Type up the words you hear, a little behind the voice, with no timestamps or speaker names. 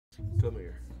Come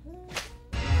here.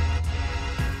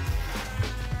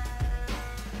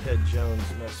 Ted Jones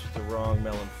messed with the wrong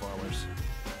melon farmers.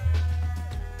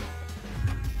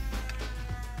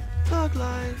 Thug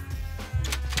life.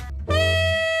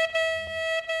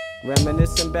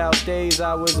 Reminiscing about days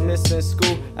I was missing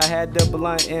school. I had the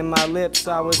blunt in my lips,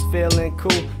 I was feeling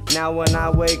cool. Now when I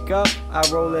wake up, I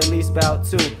roll at least about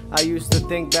 2. I used to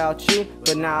think about you,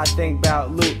 but now I think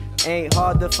about loot. Ain't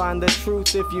hard to find the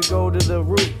truth if you go to the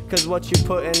root. Cause what you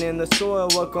putting in the soil,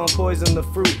 what gon' poison the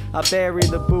fruit? I bury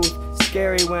the booth,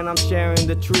 scary when I'm sharing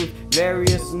the truth.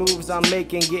 Various moves I'm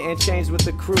making, getting changed with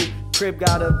the crew. Crib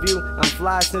got a view, I'm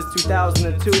fly since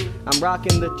 2002. I'm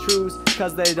rocking the trues,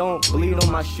 cause they don't bleed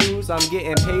on my shoes. I'm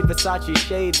getting paid Versace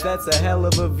shades, that's a hell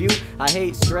of a view. I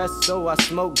hate stress, so I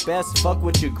smoke best, fuck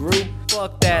what you grew.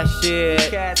 Fuck that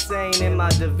shit. Cats ain't in my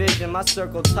division, my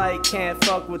circle tight, can't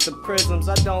fuck with the prisms.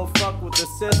 I don't fuck with the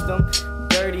system.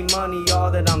 Dirty money,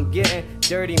 all that I'm getting.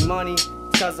 Dirty money,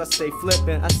 cause I stay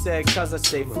flipping. I said cause I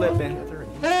stay flipping.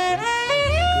 Good guy.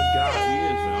 He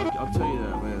is, man. I'll tell you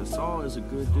that, man. Saul is a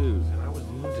good dude. And I was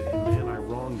mean to him, man. I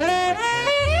wronged him. I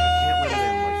can't let it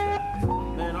end like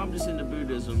that. Man, I'm just into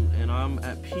Buddhism, and I'm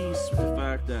at peace with the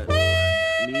fact that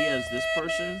me as this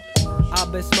person,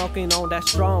 I've been smoking on that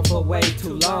strong for way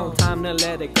too long. Time to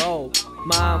let it go.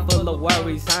 Mind full of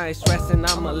worries, I ain't stressing,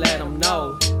 I'ma let them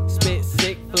know. Spit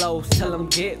sick flows, tell them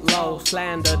get low.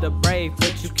 Slander the brave,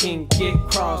 but you can get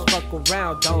crossed. Fuck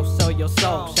around, don't sell your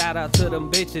soul. Shout out to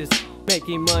them bitches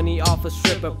making money off a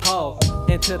stripper pole.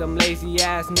 And to them lazy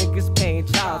ass niggas paying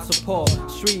child support.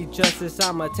 Street justice,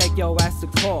 I'ma take your ass to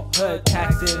court. Hood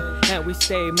taxing, and we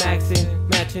stay maxing.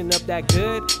 Matching up that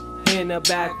good in the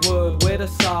backwood with a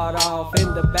sawed off.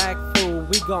 In the back food,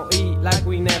 we gon' eat like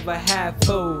we never had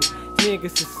food.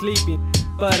 Niggas is sleeping,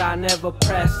 but I never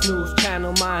press snooze.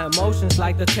 Channel my emotions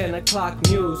like the 10 o'clock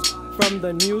news. From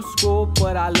the new school,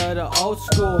 but I love the old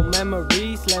school.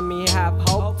 Memories, let me have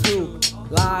hope too.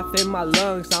 Life in my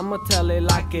lungs, I'ma tell it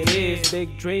like it is.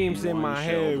 Big dreams in my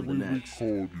head. and that's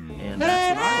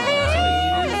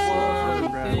what I'm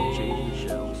like. Changing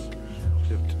shells.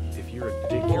 Except if you're a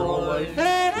dick your whole life,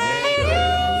 then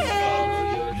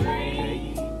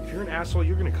if you're an asshole,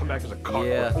 you're gonna come back as a cockroach.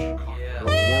 Yeah. Or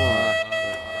a worm.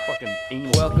 Fucking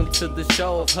anal. Welcome to the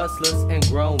show of hustlers and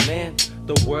grown men.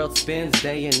 The world spins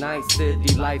day and night,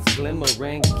 city lights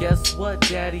glimmering. Guess what,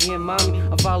 daddy and mommy,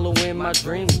 I'm following my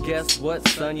dreams. Guess what,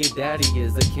 son, your daddy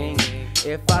is a king.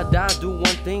 If I die, do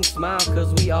one thing, smile,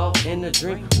 cause we all in a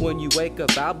dream. When you wake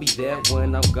up, I'll be there.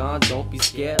 When I'm gone, don't be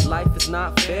scared. Life is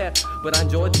not fair, but I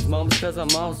enjoy these moments cause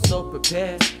I'm all so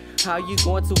prepared. How you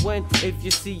going to win if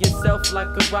you see yourself like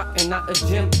a rock and not a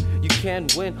gym? You can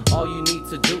win, all you need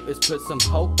to do is put some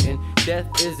hope in. Death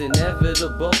is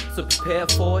inevitable, so prepare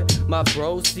for it. My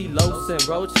bros, Clos and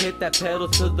Roach, hit that pedal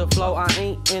to the floor. I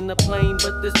ain't in a plane,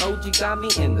 but this OG got me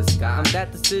in the sky. I'm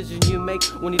that decision you make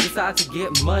when you decide to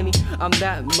get money. I'm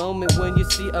that moment when you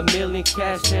see a million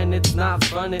cash and it's not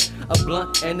fronted. A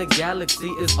blunt and a galaxy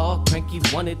is all Cranky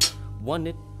wanted. What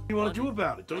do you want to do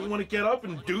about it? Don't you want to get up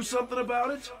and do something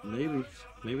about it?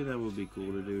 Maybe that would be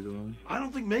cool to do to him. I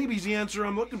don't think maybe's the answer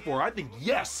I'm looking for. I think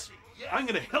yes. I'm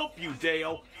gonna help you,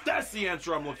 Dale. That's the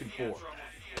answer I'm looking for.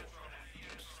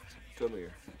 Come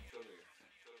here.